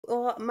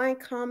Well, my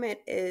comment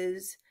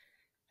is,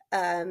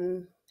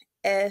 um,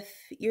 if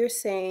you're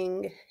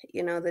saying,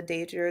 the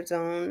danger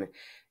zone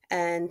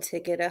and to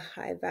get a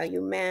high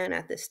value man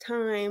at this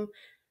time,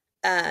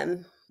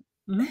 um,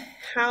 Hmm.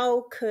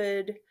 how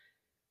could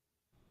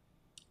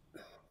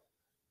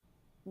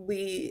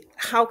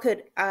how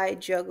could I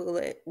juggle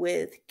it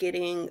with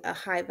getting a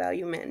high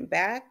value man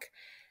back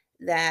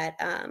that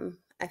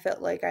I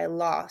felt like I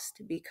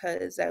lost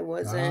because I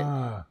wasn't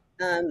Ah,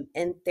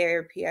 in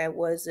therapy.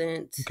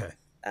 okay.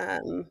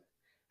 Um,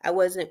 I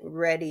wasn't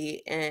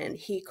ready, and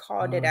he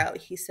called it Uh, out.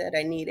 He said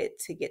I needed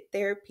to get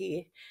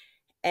therapy,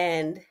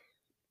 and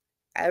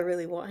I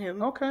really want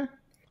him. okay.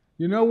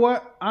 You know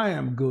what? I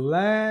am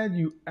glad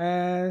you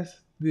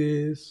asked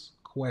this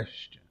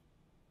question.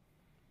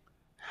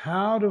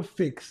 How to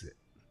fix it?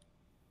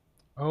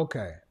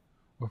 Okay.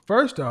 Well,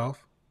 first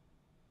off,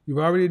 you've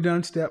already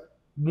done step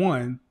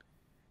one,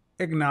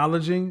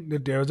 acknowledging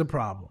that there's a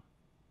problem.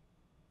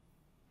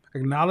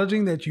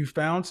 Acknowledging that you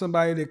found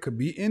somebody that could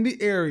be in the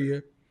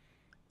area,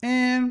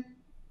 and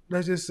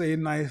let's just say it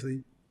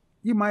nicely,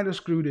 you might have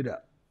screwed it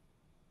up,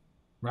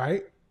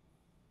 right?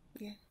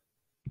 Yeah.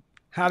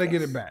 How to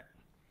get it Yes. back?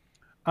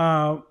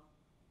 Uh,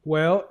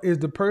 well, is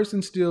the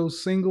person still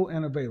single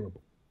and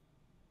available?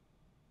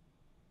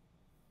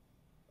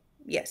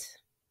 Yes.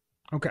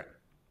 Okay.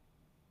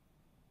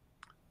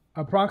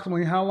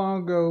 Approximately how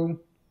long ago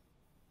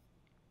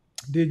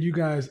did you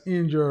guys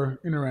end your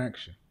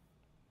interaction?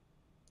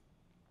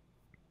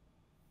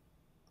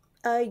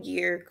 A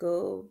year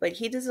ago, but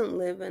he doesn't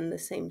live in the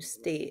same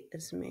state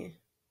as me.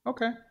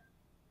 Okay.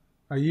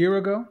 A year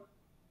ago?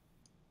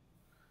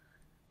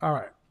 All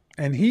right.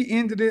 And he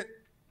ended it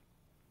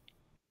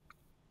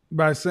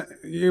by saying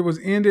it was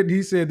ended.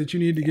 He said that you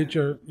need to Yeah. get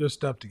your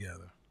stuff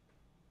together.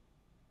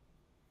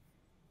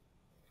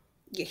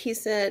 Yeah, he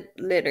said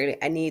literally,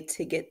 I need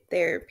to get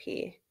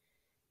therapy.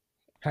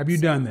 Have you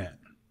done So that?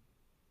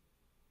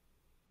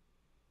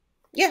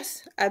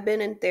 yes, I've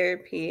been in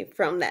therapy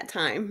from that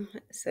time.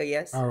 So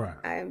yes, All right.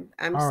 I'm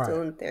All right.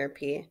 still in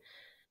therapy.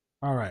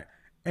 All right.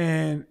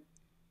 And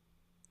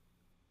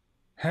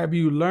have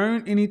you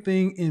learned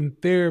anything in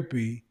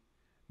therapy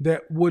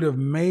that would have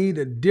made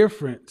a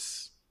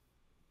difference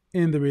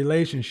in the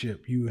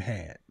relationship you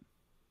had?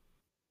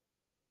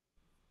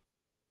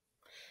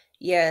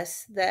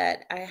 Yes,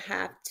 that I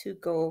have to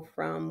go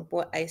from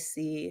what I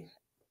see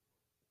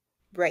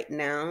right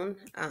now.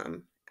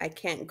 I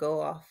can't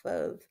go off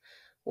of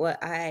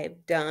what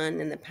I've done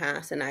in the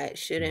past, and I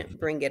shouldn't Mm-hmm.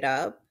 bring it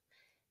up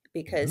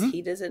because Mm-hmm.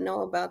 he doesn't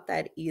know about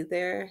that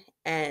either.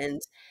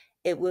 And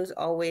it was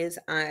always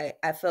I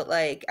felt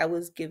like I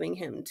was giving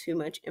him too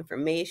much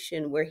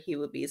information where he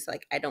would be just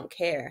like, I don't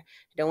care.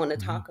 I don't want to Mm-hmm.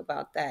 talk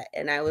about that.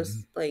 And I Mm-hmm.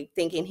 was like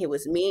thinking he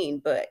was mean,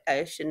 but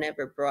I should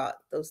never brought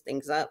those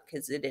things up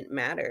because it didn't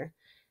matter.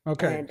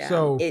 Okay. And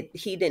So it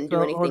he didn't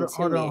do so hold anything on,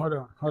 to hold on, me. hold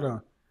on, hold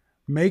on. Um,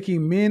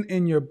 Making men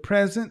in your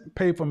present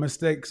pay for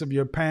mistakes of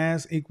your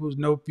past equals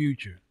no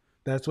future.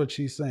 That's what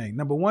she's saying.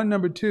 Number one.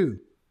 Number two,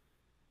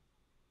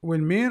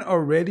 when men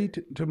are ready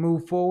to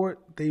move forward,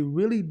 they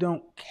really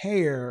don't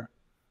care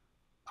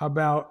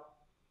about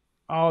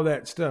all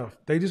that stuff.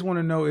 They just want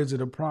to know, is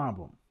it a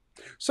problem?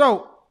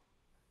 So,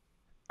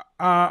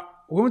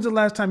 when was the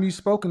last time you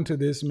spoken to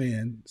this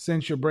man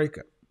since your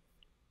breakup?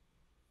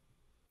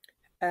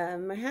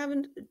 I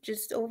haven't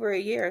just over a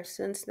year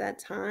since that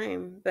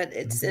time, but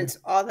it's Okay. since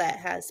all that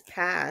has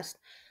passed,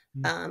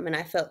 and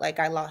I felt like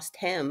I lost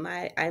him.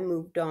 I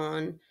moved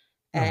on,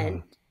 Uh,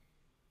 and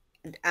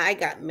I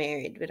got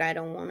married, but I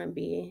don't want to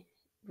be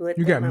with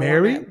you got him. I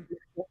want married? to,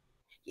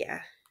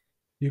 yeah,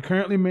 You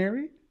currently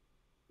married?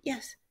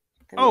 yes,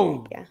 I'm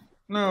married. Oh, Yeah,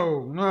 yeah.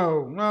 no,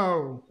 no,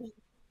 no.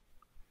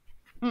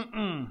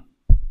 Mm-mm.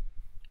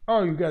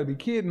 Oh, you got to be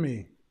kidding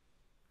me.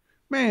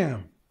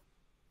 Ma'am,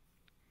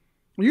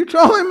 are you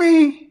trolling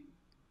me?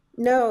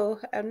 No,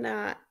 I'm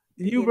not.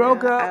 You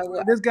broke up. I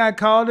will. This guy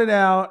called it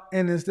out,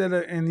 and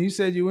and you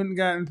said you went and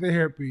got in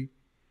therapy,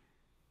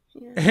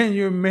 Yeah. and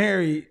you're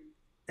married,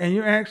 and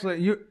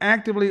you're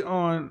actively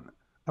on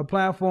a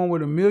platform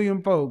with a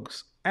million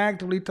folks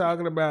actively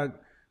talking about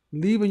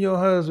leaving your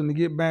husband to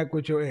get back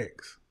with your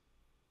ex.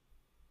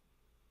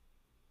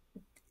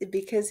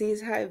 Because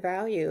he's high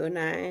value, and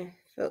I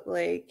felt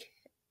like,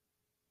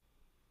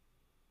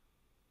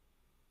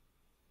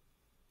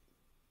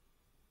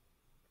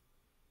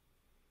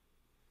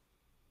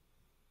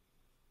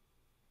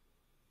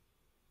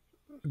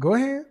 Go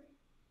ahead.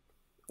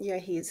 yeah,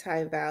 he's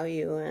high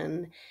value,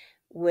 and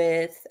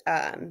with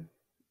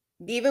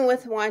even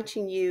with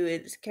watching you,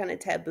 it's kind of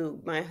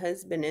taboo. My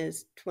husband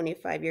is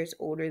 25 years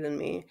older than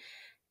me,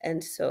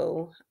 and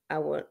so I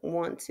would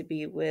want to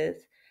be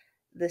with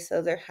this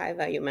other high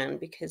value man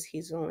because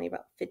he's only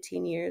about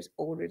 15 years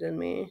older than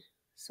me.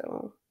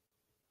 So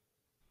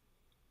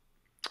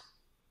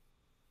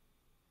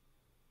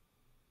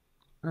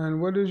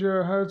And what does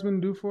your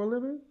husband do for a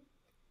living?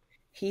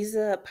 he's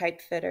a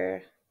pipe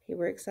fitter. He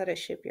works at a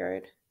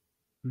shipyard.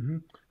 Hmm.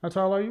 How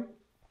tall are you?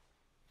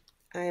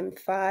 I'm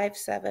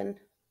 5'7".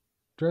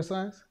 Dress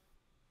size?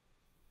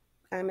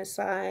 I'm a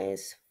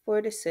size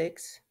 4 to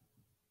 6.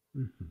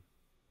 Mhm.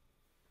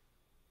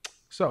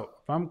 So,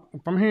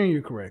 if I'm hearing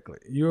you correctly,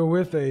 you were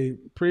with a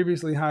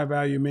previously high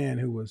value man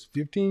who was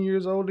 15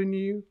 years older than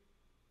you,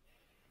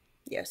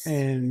 Yes.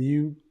 and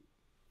you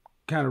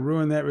kind of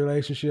ruined that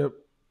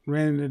relationship,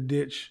 ran in the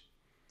ditch.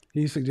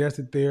 He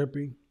suggested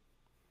therapy,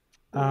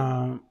 Mm.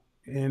 um,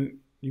 and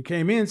you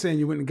came in saying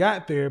you went and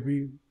got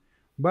therapy,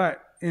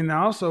 but and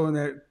also in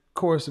that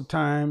course of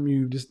time,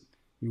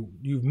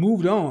 you've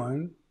moved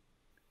on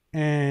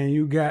and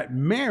you got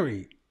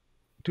married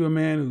to a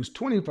man who's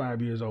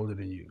 25 years older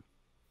than you,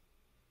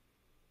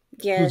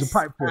 who's a Yes.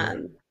 pipe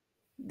fitter.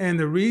 And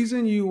the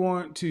reason you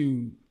want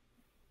to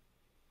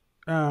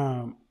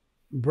um,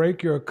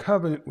 break your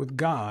covenant with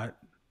God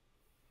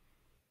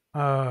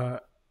uh,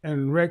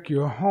 and wreck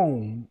your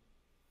home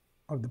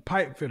of the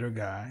pipe fitter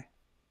guy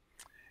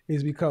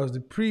is because the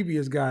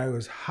previous guy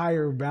was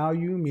higher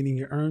value, meaning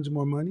he earns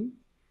more money.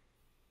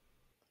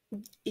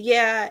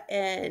 Yeah,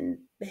 and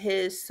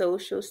his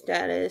social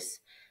status,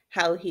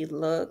 how he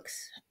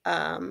looks,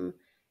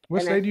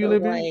 What and I state do you feel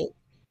live in? like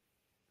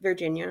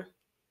Virginia.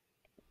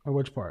 Or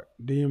which part?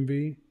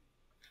 DMV?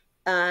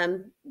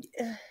 Um,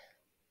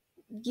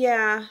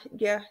 yeah,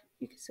 yeah,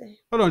 you could say.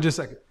 Hold on just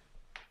a second.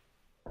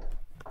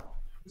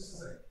 Just a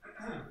second.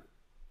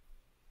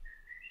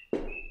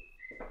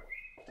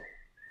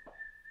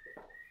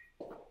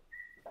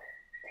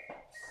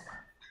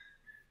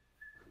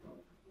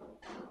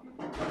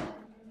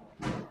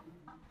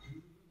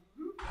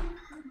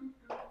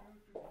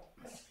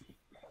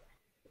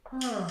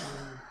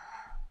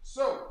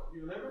 So,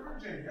 you live in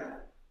Virginia.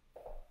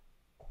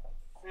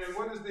 And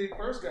what does the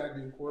first guy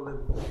do for a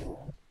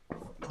living?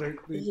 The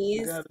guy,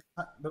 He's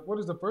what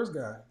does the first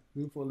guy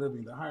do for a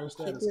living? The higher he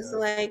status does guy.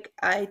 like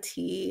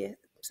IT,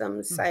 some Hmm.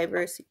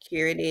 cyber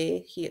security.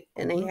 He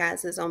Mm-hmm.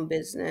 has his own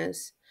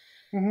business.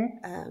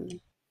 Mm-hmm. Um,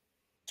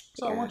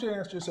 So I yeah. want you to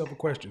ask yourself a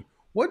question.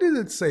 What did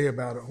it say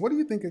about it? What do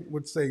you think it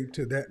would say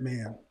to that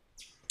man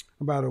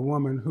about a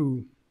woman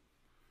who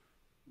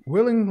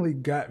willingly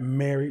got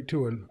married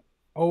to an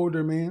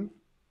older man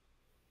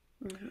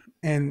Mhm.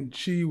 and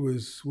she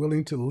was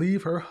willing to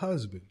leave her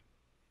husband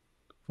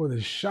for the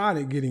shot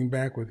at getting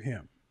back with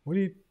him? What do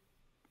you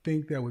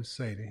think that would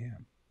say to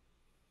him?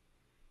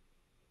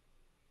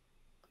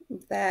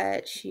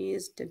 That she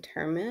is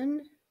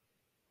determined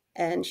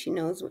and she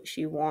knows what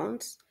she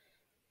wants.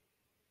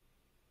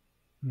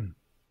 Hmm.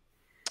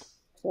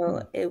 So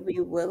Hmm. it be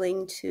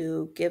willing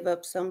to give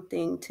up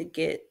something to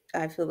get,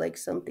 I feel like,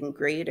 something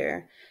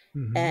greater.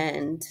 Mm-hmm.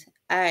 And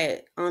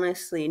I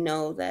honestly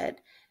know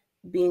that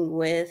being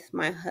with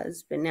my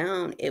husband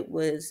now, it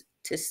was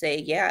to say,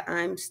 yeah,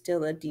 I'm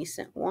still a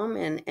decent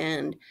woman.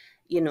 And,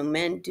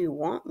 men do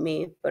want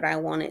me, but I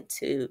wanted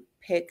to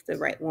pick the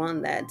right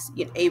one that's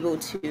able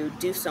to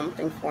do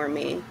something for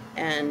me.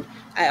 And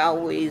I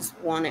always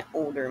wanted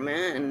older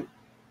men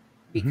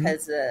Mm-hmm.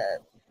 because of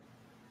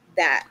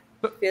that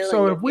So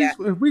feeling of, yeah.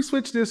 if we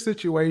switch this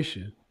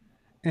situation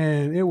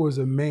and it was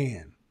a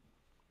man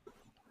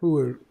who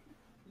had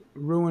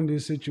ruined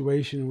his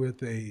situation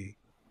with a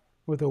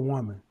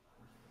woman,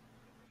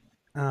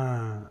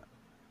 uh,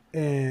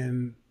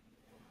 and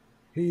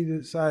he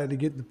decided to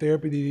get the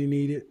therapy that he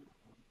needed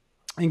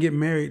and get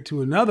married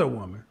to another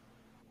woman,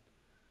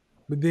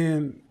 but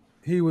then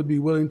he would be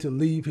willing to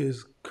leave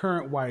his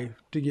current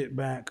wife to get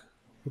back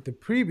with the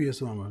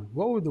previous woman.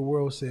 What would the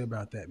world say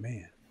about that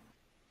man?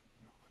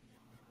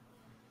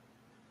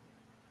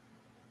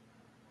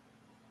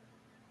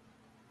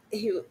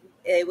 he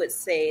it would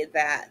say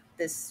that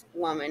this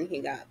woman he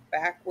got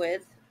back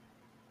with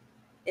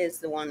is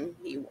the one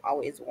he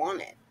always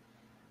wanted.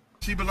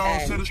 She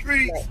belongs to And the like,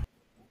 streets.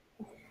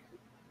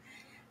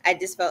 I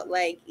just felt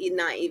like he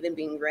not even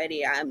being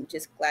ready. I'm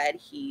just glad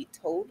he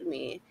told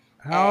me.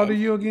 How old are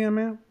And you again,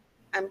 ma'am?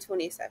 I'm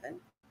 27.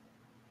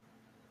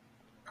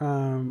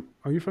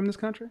 Are you from this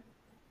country?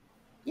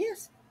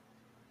 Yes.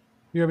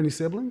 You have any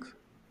siblings?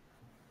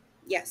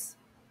 Yes.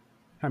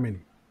 How many?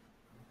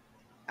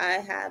 I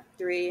have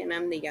three and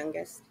I'm the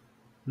youngest.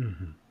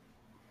 Mm-hmm.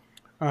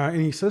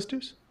 Any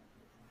sisters?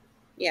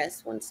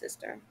 Yes, one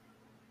sister.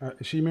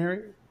 Is she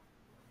married?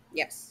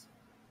 Yes.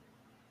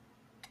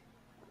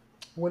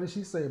 What did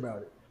she say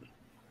about it?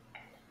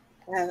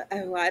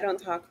 I don't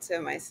talk to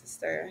my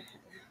sister.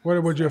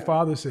 What would your So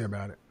father say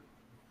about it?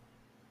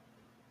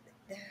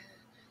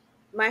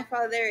 my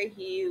father,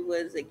 he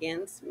was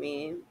against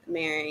me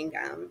marrying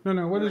No,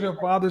 no. What does my your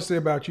father say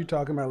about you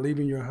talking about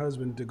leaving your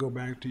husband to go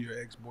back to your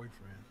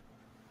ex-boyfriend?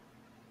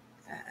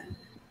 husband.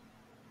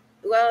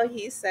 Well,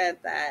 he said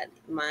that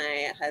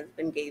my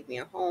husband gave me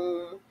a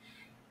home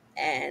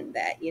and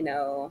that,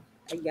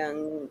 a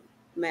young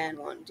man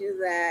won't do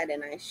that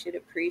and I should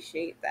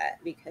appreciate that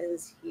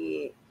because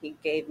he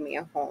gave me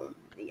a home.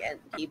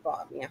 He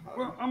bought me a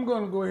Well, home. I'm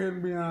going to go ahead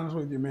and be honest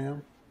with you,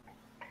 ma'am.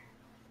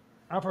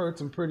 I've heard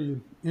some pretty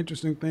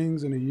interesting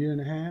things in a year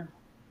and a half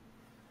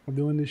of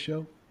doing this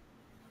show,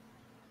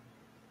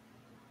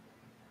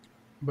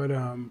 but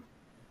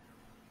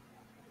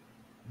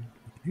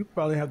you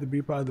probably have to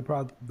be probably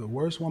the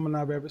worst woman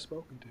I've ever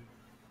spoken to.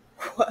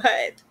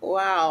 What?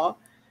 Wow.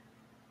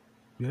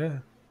 Yeah.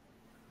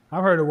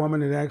 I've heard a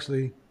woman that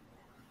actually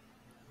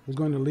was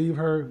going to leave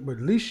her, but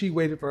at least she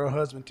waited for her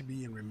husband to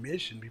be in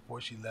remission before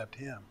she left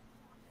him.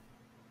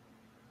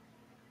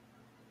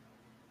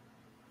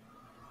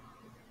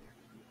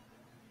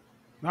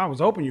 I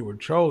was hoping you were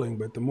trolling,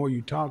 but the more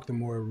you talk, the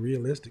more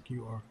realistic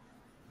you are.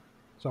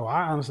 So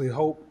I honestly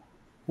hope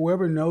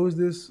whoever knows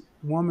this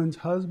woman's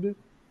husband,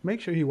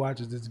 make sure he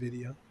watches this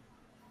video.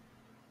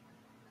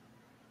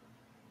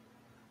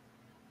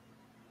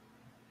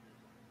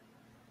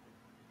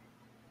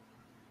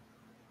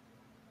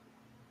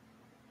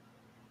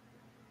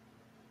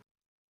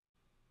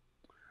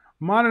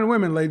 Modern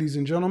women, ladies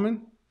and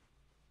gentlemen,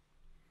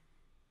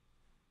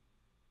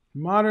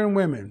 modern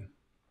women.